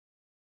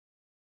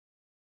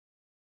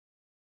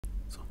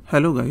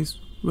Hello guys,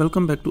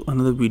 welcome back to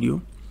another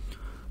video.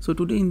 So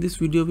today in this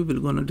video we will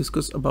gonna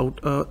discuss about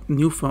a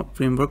new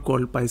framework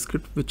called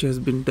PyScript, which has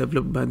been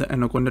developed by the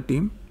Anaconda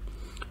team,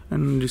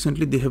 and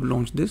recently they have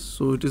launched this.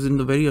 So it is in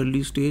the very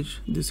early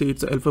stage. They say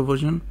it's an alpha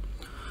version.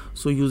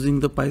 So using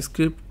the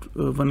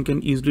PyScript, one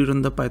can easily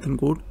run the Python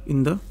code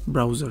in the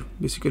browser,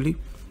 basically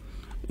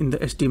in the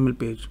HTML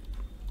page.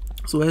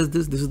 So as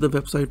this is the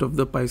website of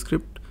the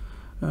PyScript,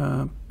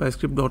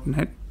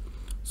 pyscript.net.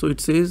 So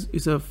it says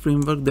it's a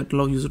framework that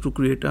allows users to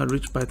create a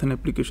rich Python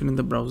application in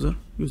the browser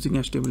using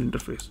HTML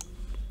interface.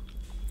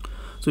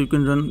 So you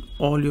can run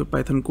all your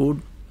Python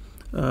code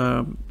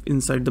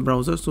inside the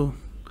browser. So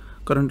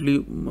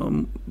currently,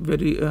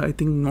 I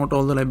think not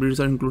all the libraries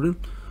are included.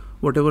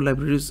 Whatever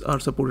libraries are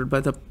supported by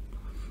the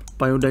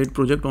Pyodide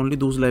project, only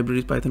those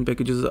libraries, Python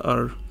packages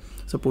are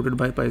supported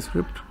by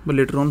PyScript. But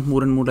later on,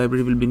 more and more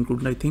library will be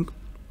included, I think.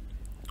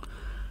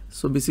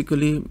 So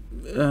basically,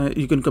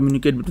 you can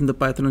communicate between the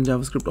Python and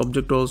JavaScript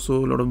object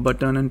also. A lot of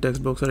button and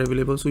text box are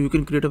available. So you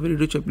can create a very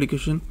rich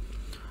application,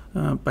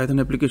 Python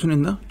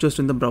application just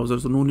in the browser.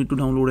 So no need to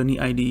download any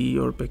IDE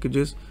or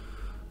packages.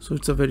 So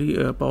it's a very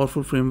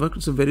powerful framework.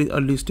 It's a very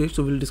early stage.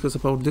 So we'll discuss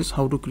about this,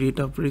 how to create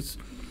a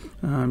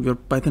your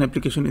Python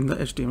application in the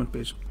HTML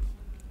page.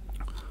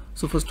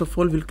 So first of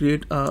all, we'll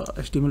create a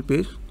HTML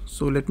page.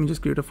 So let me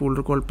just create a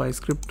folder called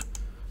PyScript.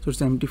 So it's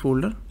an empty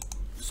folder.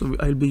 So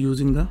I'll be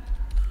using the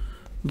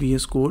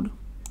VS Code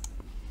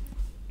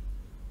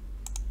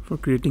for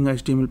creating a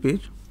HTML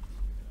page.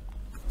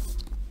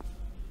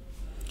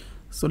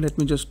 So let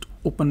me just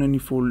open any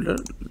folder,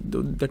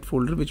 that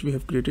folder which we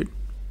have created.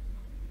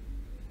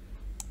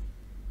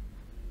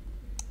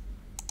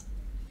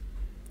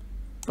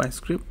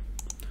 PyScript.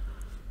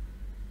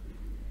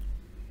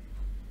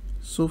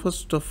 So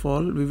first of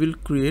all, we will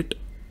create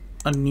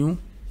a new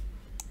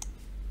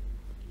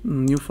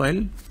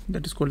file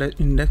that is called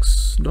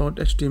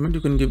index.html.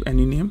 You can give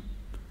any name.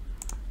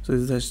 So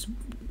this is a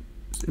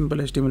simple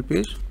HTML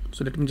page.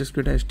 So let me just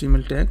create a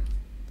HTML tag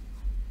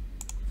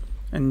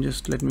and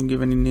just let me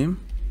give any name,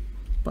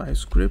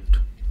 PyScript.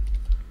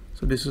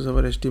 So this is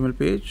our HTML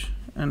page,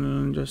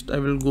 and just I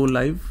will go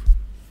live.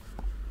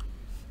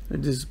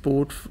 This is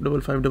port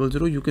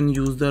 5500. You can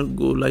use the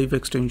go live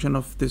extension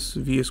of this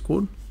VS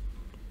Code.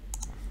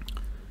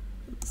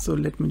 So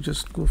let me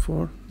just go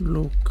for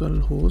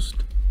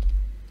localhost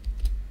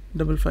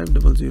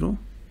 5500.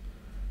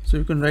 So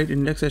you can write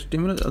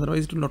index.html,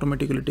 otherwise it will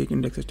automatically take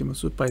index.html.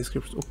 So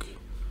PyScript, okay.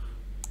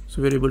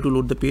 So we are able to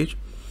load the page.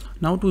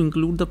 Now to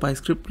include the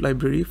PyScript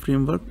library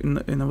framework in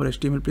our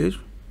HTML page,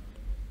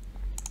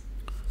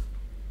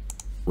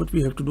 what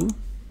we have to do,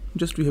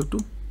 just we have to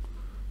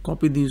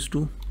copy these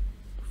two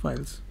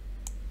files,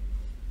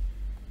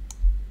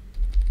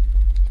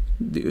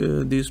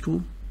 these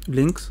two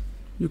links.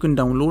 You can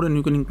download and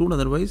you can include,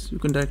 otherwise you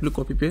can directly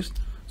copy paste.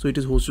 So it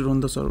is hosted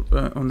on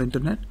the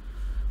internet.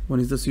 One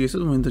is the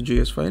CSS, one is the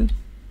JS file,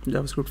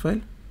 JavaScript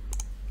file.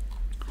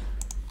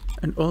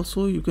 And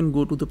also you can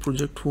go to the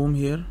project home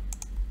here.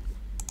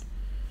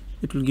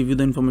 It will give you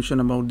the information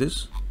about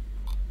this,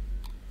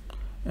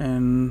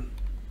 and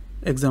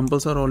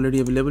examples are already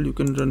available. You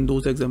can run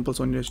those examples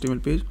on your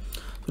HTML page.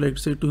 So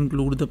let's say to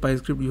include the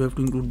PyScript, you have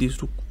to include these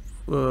two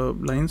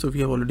lines. So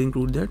we have already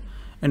included that,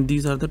 and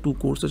these are the two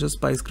codes such as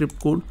PyScript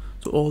code.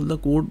 So all the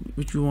code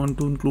which you want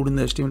to include in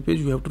the HTML page,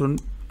 you have to run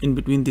in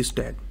between this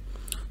tag.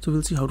 So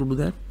we'll see how to do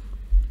that.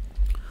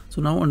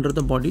 So now under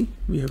the body,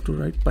 we have to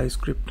write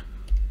PyScript.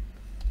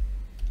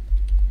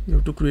 You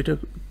have to create a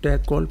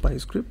tag called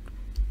PyScript,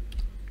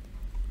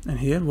 and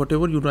here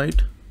whatever you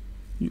write,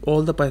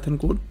 all the Python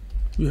code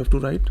you have to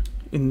write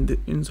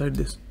inside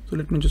this. So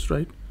let me just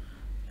write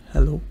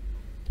hello.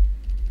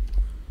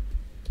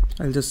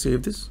 I'll just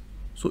save this.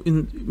 So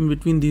in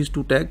between these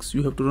two tags,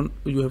 you have to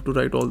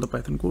write all the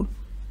Python code.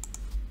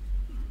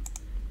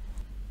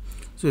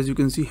 So as you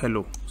can see,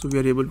 hello. So we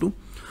are able to.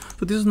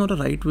 So this is not a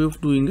right way of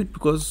doing it,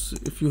 because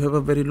if you have a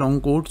very long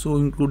code, so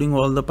including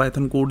all the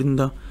Python code in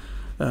the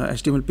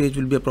HTML page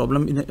will be a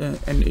problem,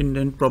 and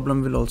indent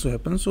problem will also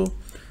happen. So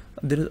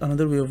there is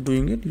another way of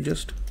doing it.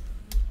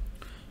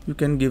 You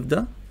can give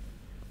the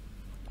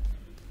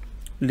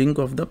link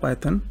of the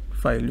Python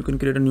file. You can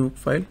create a new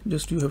file.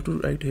 Just you have to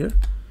write here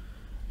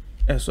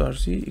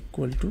src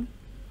equal to,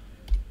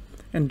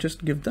 and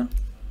just give the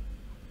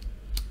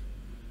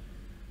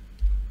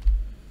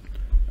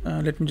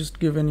let me just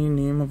give any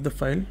name of the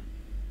file,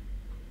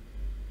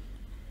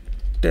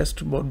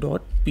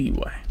 test.py.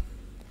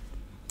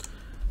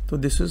 So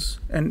this is,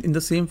 and in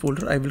the same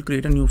folder I will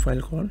create a new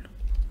file called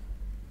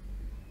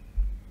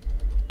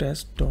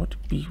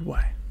test.py,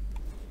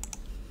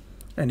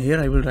 and here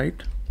I will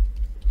write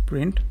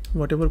print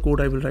whatever code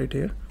I will write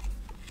here.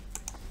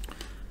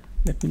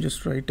 Let me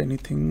just write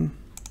anything,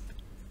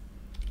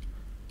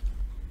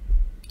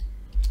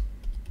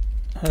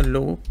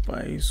 hello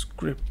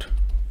PyScript,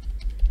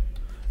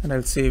 and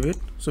I'll save it.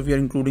 So we are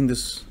including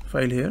this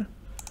file here,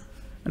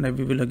 and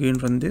we will again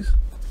run this.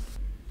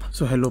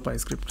 So hello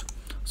PyScript.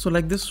 So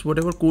like this,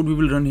 whatever code we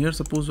will run here,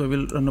 suppose I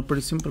will run a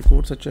pretty simple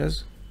code such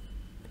as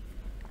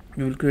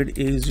we will create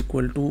a is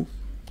equal to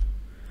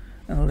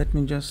Now let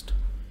me just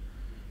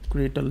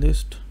create a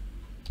list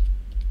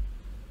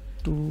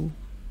 2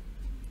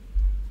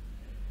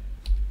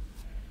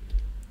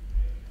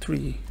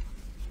 3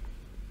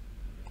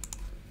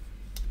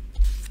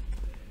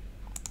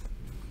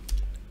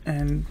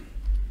 and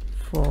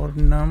for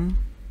num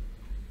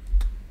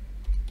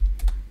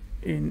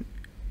in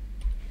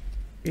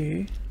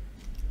a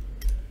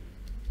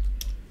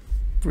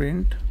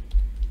print,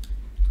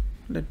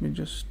 let me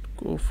just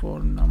go for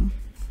num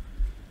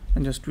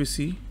and just we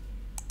see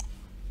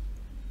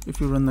if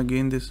you run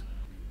again this,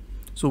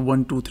 so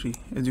 1 2 3,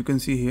 as you can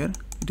see here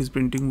it is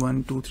printing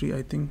 1 2 3.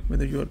 I think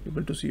whether you are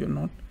able to see or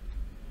not,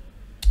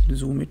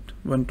 zoom it,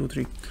 1 2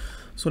 3.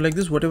 So like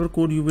this, whatever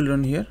code you will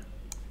run here,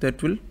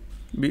 that will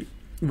be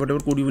whatever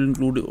code you will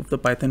include of the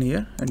Python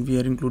here, and we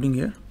are including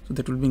here, so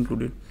that will be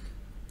included.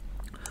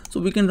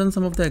 So we can run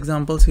some of the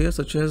examples here,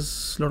 such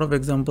as a lot of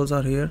examples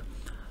are here.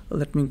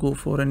 Let me go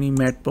for any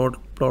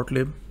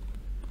matplotlib.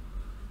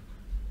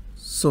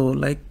 So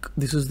like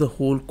this is the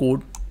whole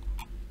code.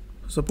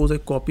 Suppose I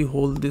copy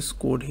whole this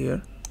code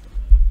here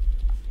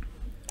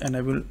and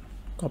I will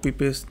copy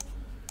paste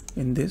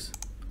in this.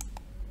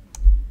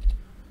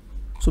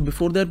 So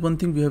before that, one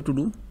thing we have to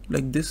do,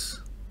 like this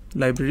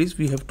libraries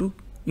we have to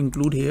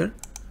include here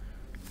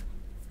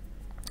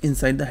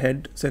inside the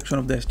head section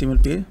of the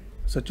HTML page,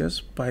 such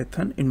as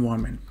Python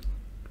environment.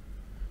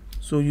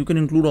 So you can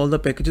include all the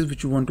packages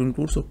which you want to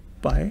include. So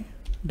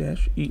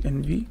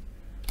py-env.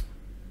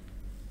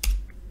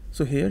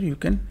 So here you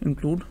can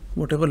include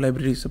whatever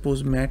library,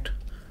 suppose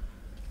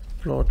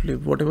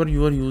matplotlib, whatever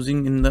you are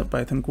using in the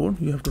Python code,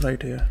 you have to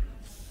write here.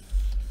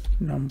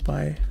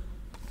 NumPy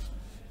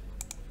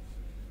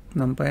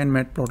and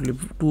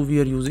matplotlib, two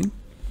we are using.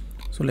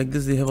 So like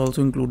this, they have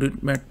also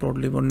included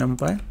matplotlib or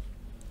NumPy.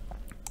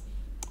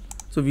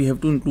 So we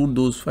have to include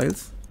those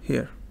files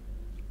here.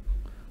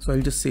 So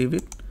I'll just save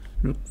it,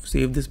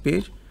 save this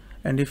page,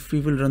 and if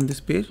we will run this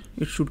page,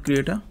 it should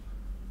create a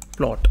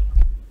plot.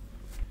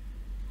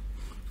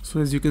 So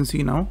as you can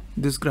see now,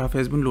 this graph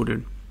has been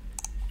loaded.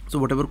 So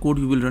whatever code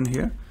you will run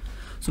here.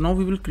 So now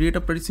we will create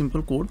a pretty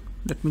simple code.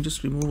 Let me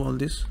just remove all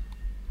this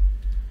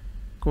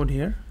code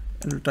here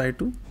and we'll try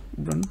to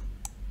run.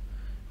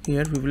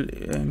 Here we will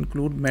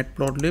include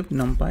matplotlib,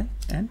 NumPy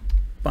and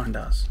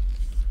pandas.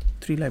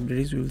 3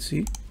 libraries we will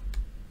see.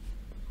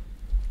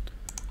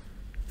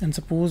 And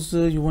suppose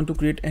you want to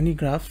create any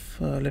graph.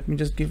 Let me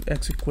just give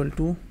x equal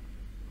to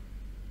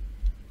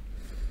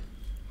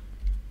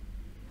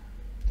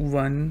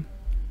 1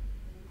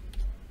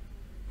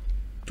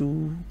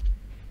 2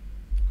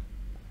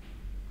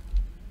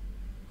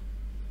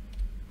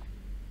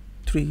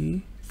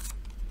 3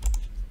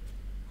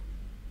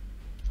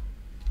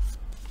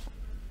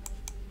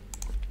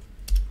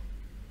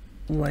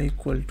 y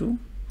equal to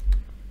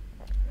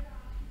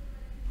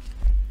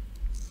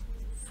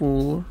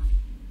 4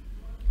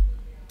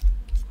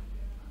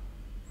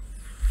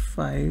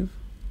 5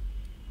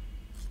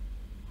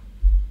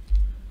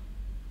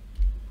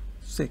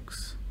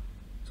 6.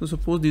 So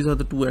suppose these are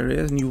the 2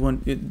 arrays and you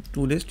want it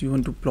to list, you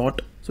want to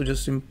plot. So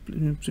just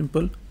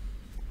simple.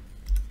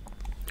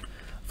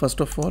 First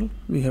of all,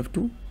 we have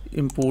to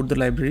import the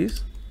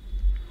libraries.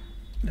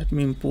 Let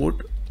me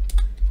import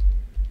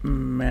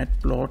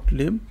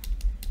matplotlib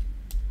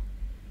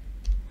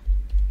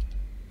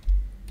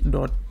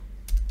dot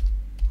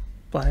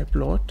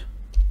pyplot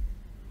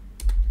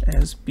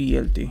as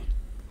plt.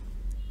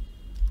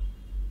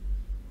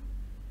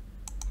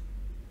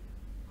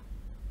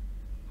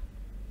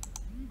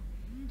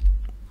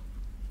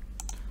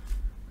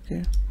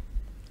 Okay,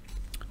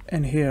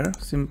 and here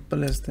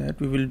simple as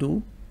that, we will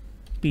do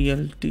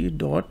plt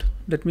dot,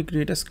 let me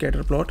create a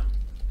scatter plot,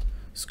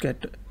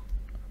 scatter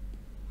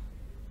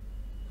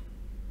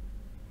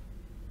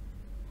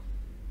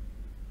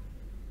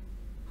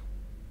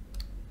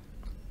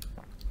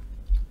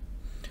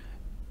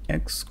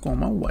x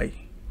comma y.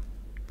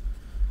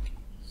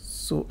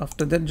 So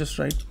after that just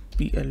write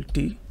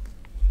plt.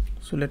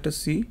 So let us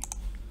see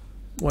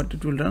what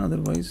it will run.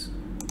 Otherwise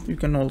you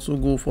can also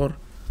go for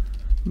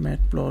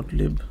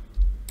matplotlib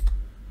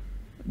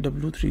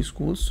w3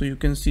 schools, so you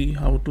can see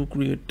how to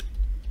create.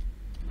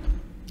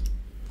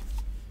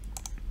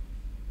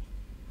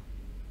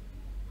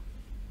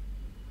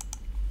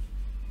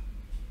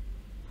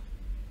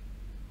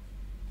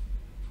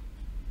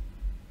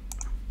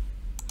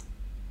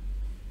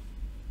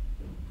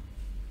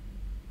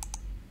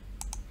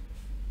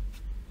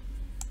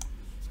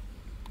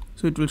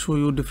 So it will show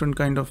you different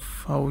kind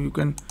of how you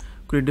can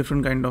create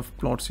different kind of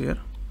plots here.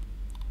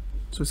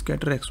 So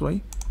scatter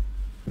xy.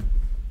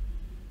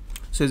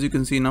 So as you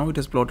can see now, it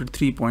has plotted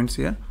 3 points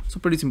here. So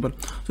pretty simple.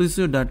 So this is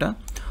your data.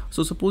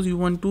 So suppose you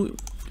want to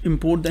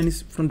import any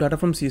from data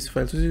from CSV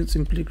file. So you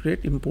simply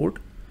create import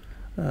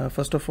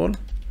first of all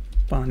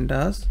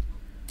pandas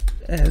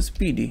as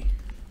pd.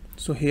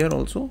 So here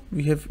also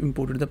we have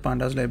imported the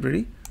pandas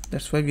library.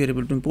 That's why we are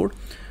able to import.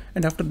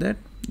 And after that,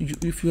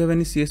 if you have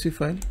any CSV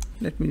file,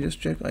 let me just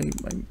check.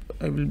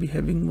 I will be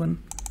having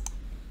one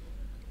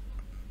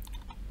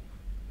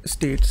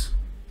states.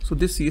 So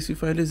this CSV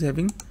file is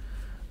having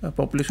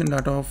population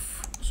data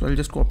of, so I'll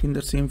just copy in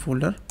the same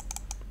folder.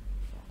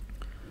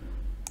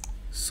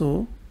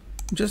 So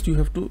just you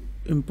have to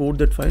import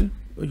that file,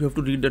 you have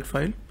to read that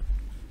file.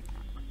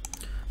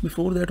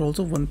 Before that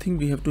also one thing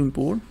we have to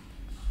import.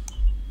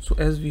 So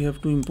as we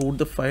have to import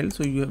the file,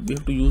 so we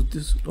have to use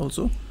this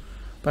also,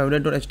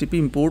 pyodide.htp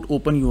import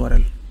open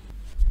URL.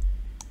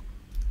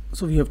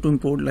 So we have to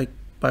import like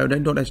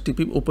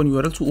pyodide.htp open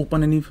URL to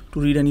open any, to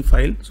read any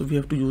file. So we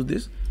have to use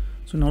this.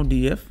 So now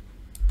df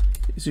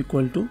is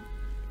equal to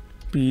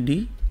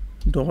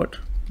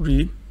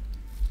pd.read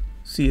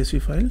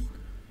csv file.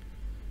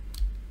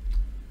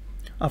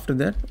 After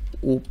that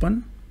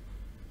open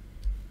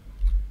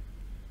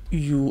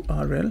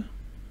URL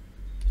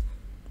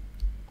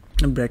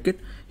in bracket.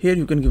 Here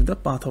you can give the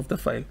path of the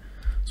file.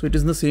 So it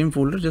is in the same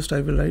folder, just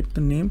I will write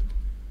the name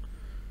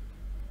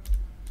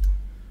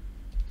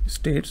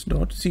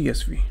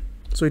states.csv.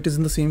 So it is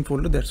in the same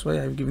folder, that's why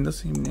I have given the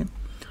same name.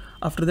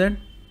 After that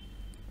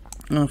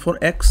for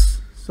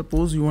x,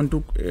 suppose you want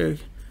to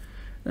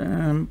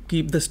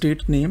keep the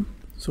state name,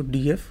 so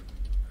df,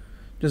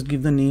 just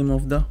give the name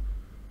of the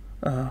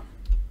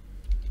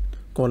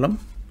column.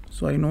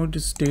 So I know it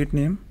is state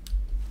name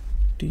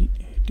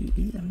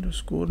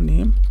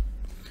tate_name,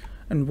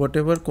 and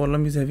whatever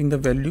column is having the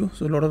value,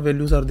 so a lot of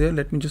values are there.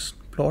 Let me just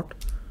plot.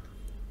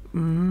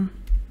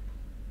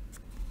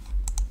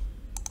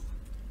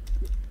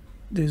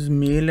 This is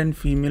male and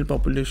female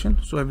population,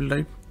 so I will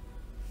write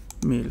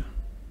male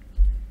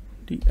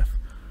df.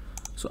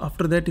 So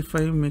after that, if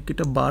I make it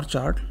a bar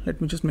chart,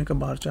 let me just make a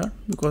bar chart,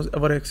 because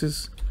our x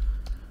is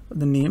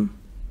the name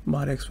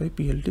bar xy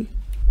plt.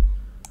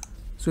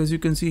 So as you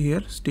can see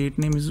here, state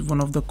name is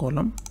one of the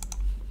column,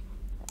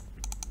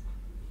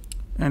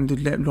 and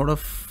a lot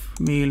of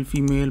male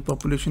female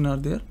population are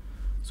there.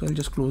 So I'll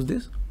just close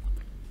this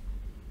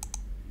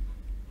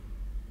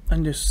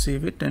and just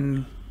save it,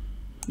 and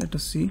let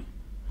us see.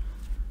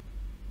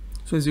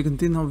 So as you can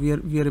see, now we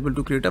are able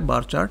to create a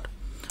bar chart.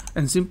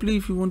 And simply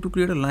if you want to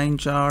create a line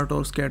chart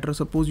or scatter,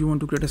 suppose you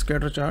want to create a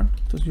scatter chart,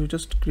 so you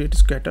just create a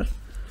scatter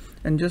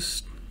and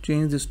just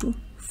change this to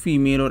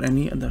female or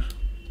any other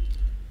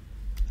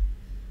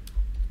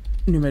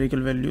numerical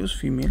values,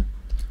 female.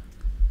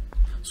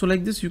 So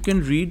like this you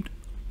can read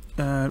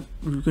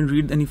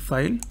any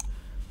file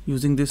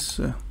using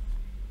this.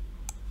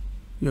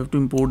 You have to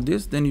import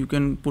this, then you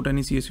can put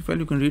any CSV file,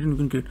 you can read and you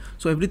can create.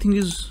 So everything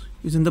is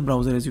in the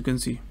browser, as you can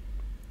see.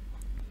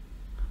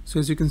 So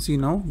as you can see,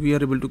 now we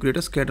are able to create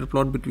a scatter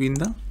plot between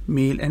the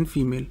male and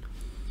female,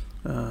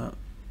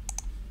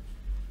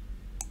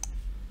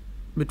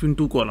 between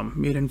two columns,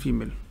 male and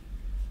female.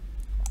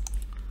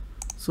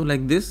 So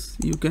like this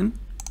you can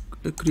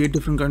create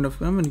different kind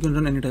of and you can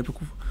run any type of.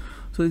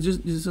 So this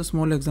is a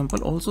small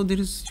example. Also there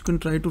is, you can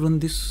try to run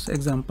this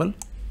example.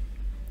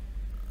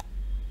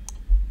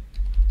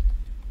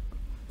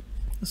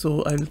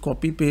 So I will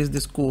copy paste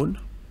this code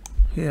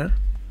here,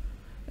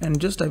 and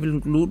just I will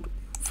include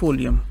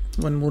Folium,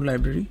 one more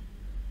library.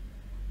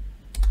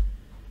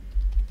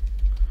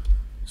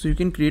 So you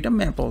can create a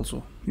map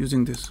also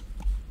using this.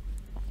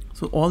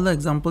 So all the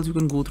examples you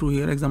can go through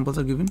here, examples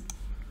are given.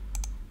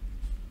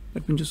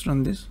 Let me just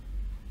run this.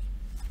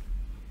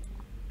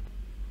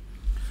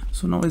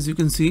 So now as you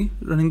can see,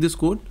 running this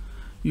code,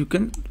 you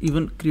can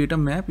even create a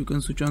map. You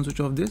can switch on, switch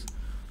off this.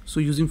 So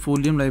using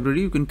Folium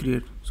library you can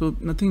create. So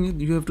nothing,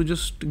 you have to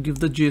just give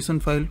the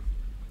JSON file.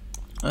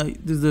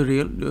 This is the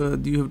real,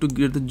 you have to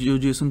get the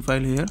GeoJSON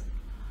file here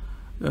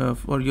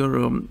for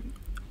your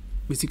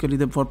basically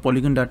for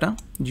polygon data,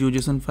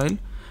 GeoJSON file,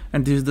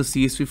 and this is the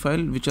CSV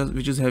file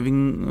which is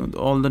having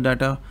all the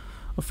data,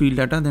 field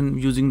data. Then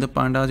using the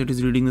pandas, it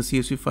is reading the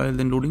CSV file,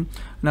 then loading,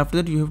 and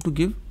after that you have to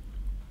give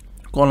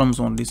columns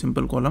only,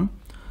 simple column,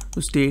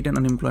 so state and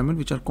unemployment,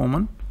 which are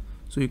common.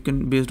 So you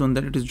can, based on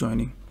that it is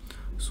joining.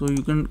 So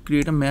you can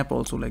create a map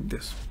also like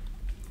this.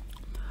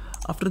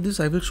 After this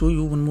I will show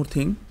you one more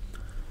thing.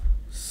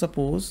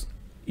 Suppose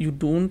you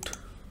want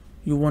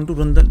to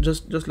run the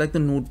just like the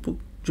notebook,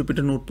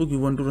 Jupyter notebook, you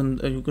want to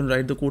run, you can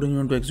write the code and you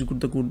want to execute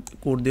the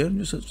code there.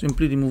 Just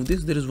simply remove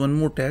this. There is one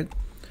more tag.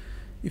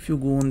 If you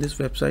go on this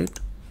website,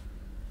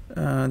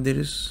 there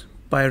is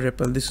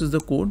py-repl. This is the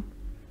code.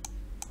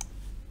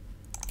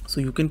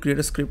 So you can create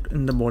a script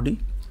in the body,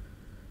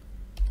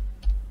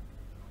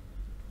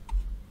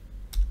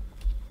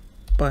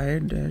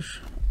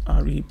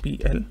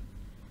 py-repl,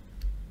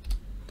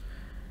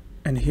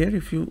 and here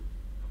if you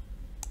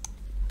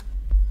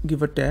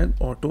give a tag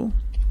auto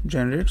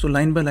generate, so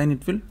line by line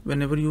it will,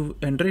 whenever you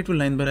enter it will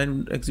line by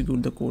line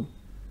execute the code.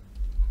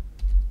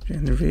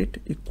 Generate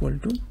equal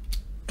to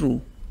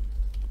true.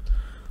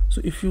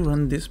 So if you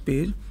run this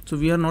page, so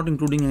we are not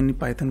including any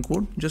Python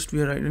code, just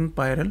we are writing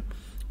py-repl.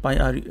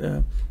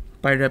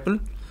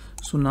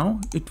 So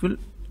now it will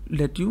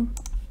let you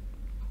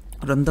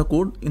run the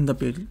code in the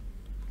page.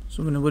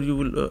 So whenever you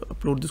will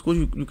upload this code,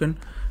 you can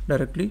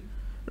directly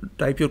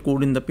type your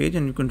code in the page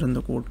and you can run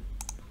the code.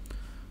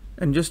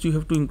 And just you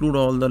have to include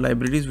all the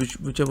libraries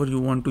whichever you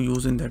want to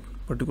use in that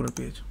particular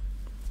page.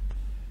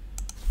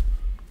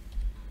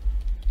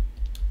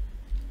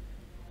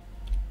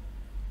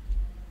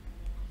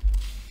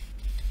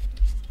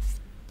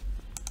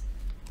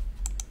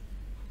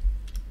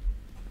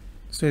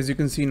 So as you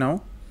can see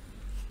now,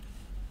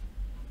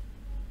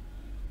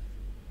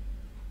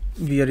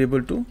 we are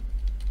able to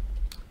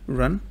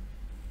run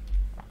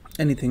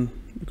anything.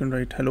 You can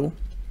write hello.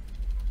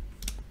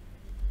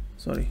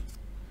 Sorry,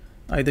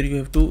 either you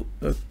have to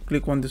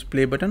click on this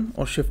play button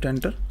or shift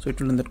enter, so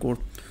it will run that code.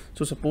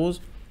 So suppose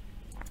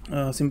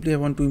simply I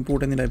want to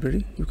import any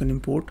library. You can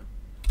import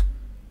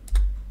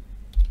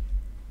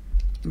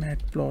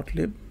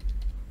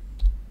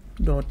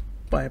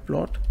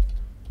matplotlib.pyplot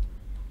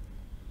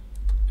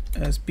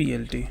as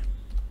plt,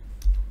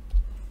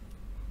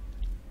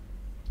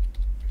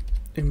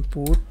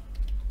 import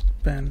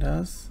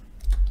pandas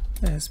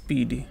as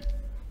pd.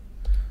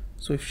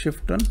 So if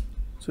shift run,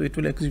 so it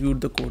will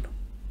execute the code.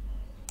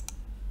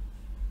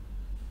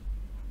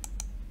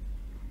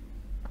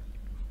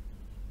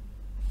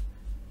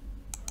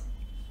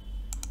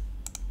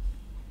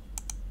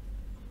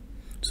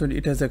 So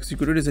it has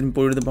executed, is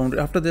imported the boundary.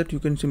 After that you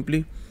can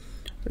simply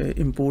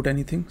import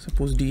anything.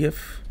 Suppose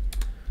df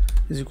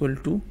is equal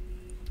to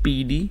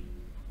pd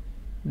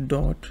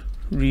dot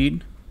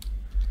read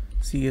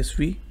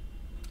csv,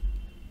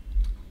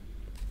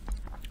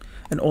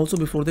 and also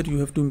before that you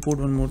have to import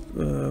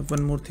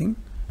one more thing.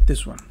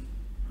 This one,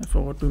 I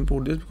forgot to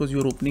import this because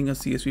you're opening a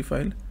csv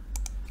file.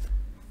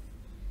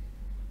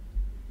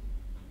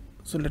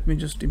 So let me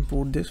just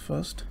import this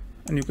first,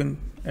 and you can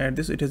add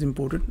this. It has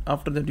imported.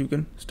 After that you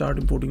can start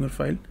importing your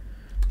file.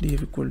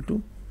 df equal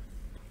to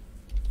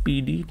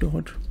pd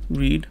dot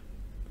read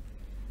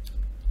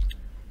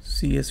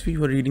csv.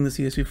 You are reading the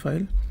csv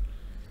file.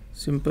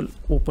 Simple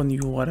open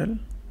url,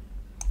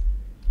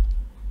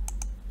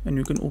 and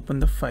you can open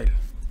the file,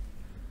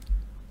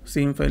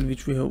 same file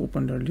which we have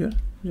opened earlier.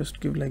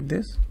 Just give like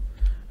this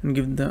and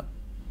give the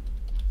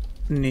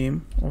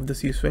name of the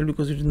csv file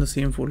because it's in the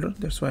same folder.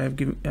 That's why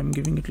I'm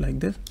giving it like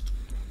this.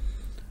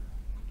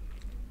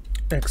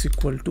 X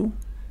equal to, you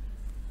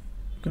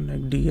can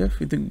like df,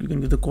 you can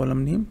give the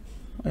column name.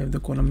 I have the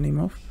column name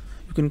of,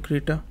 you can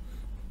create a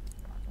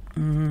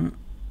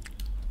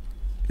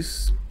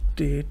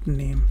state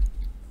name.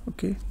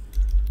 Okay,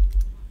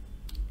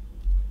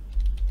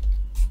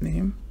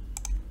 name.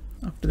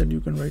 After that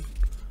you can write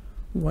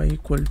y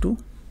equal to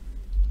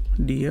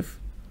df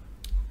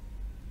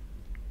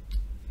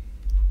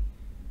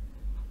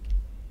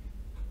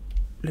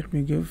let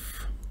me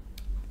give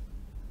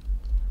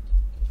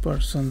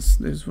persons.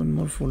 There's one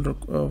more folder,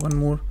 one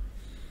more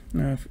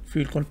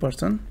field called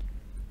person.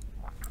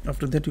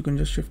 After that you can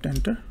just shift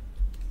enter.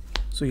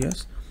 So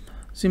yes,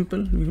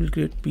 simple. We will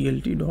create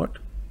plt dot,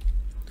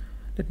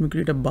 let me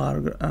create a bar,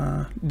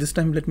 this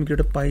time let me create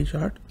a pie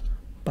chart,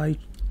 pie,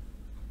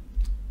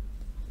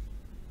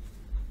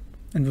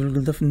 and we will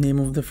give the name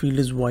of the field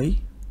is y,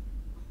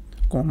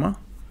 comma,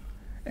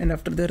 and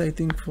after that I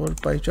think for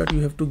pie chart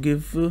you have to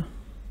give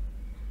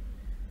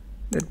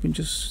let me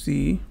just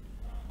see.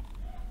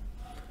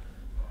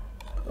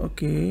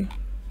 Okay,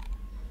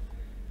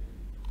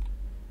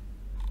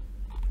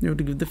 you have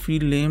to give the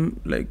field name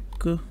like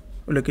a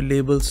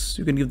labels.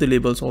 You can give the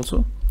labels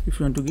also if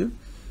you want to give.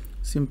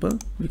 Simple,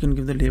 we can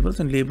give the labels,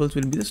 and labels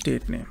will be the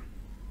state name.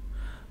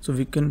 So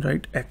we can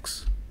write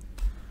x.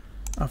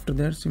 After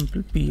that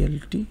simple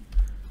plt.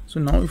 So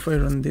now if I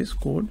run this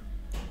code,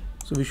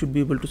 so we should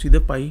be able to see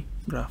the pie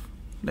graph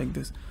like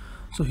this.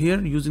 So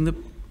here using the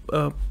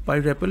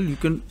py-repl, you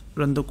can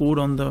run the code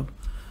on the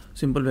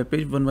simple web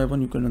page. One by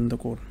one you can run the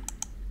code.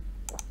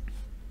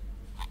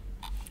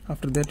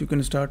 After that you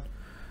can start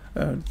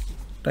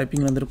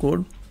typing another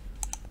code.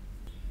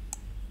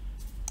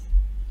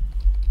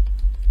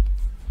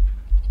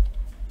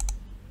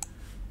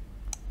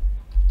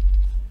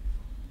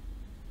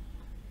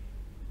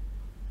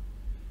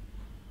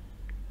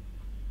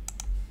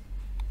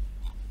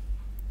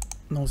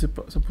 Now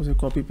suppose I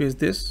copy paste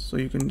this, so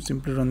you can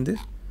simply run this.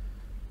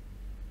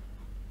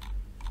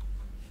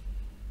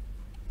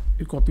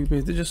 You copy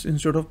paste this, just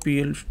instead of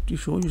plt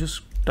show you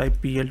just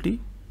type plt,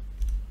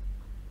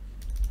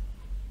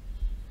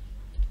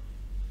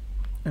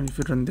 and if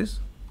you run this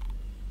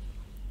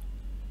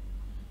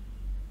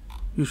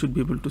you should be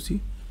able to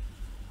see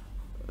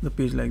the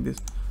page like this.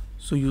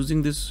 So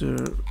using this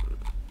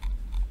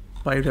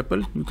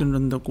py-repl you can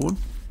run the code,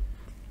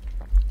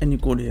 any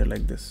code here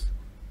like this.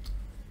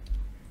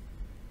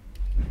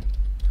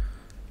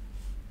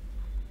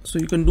 So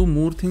you can do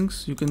more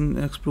things, you can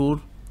explore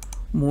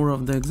more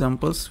of the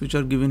examples which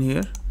are given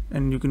here,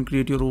 and you can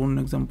create your own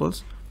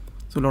examples.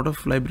 So a lot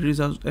of libraries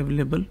are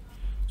available,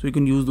 so you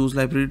can use those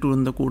libraries to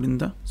run the code in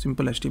the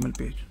simple HTML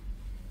page.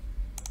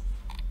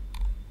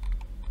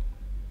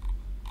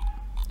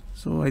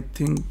 So I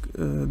think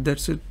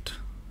that's it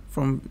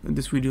from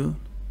this video.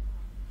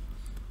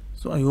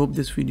 So I hope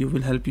this video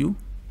will help you,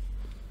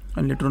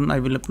 and later on I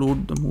will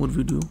upload the more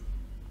video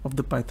of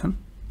the Python.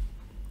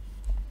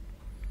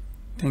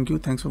 Thank you.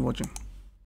 Thanks for watching.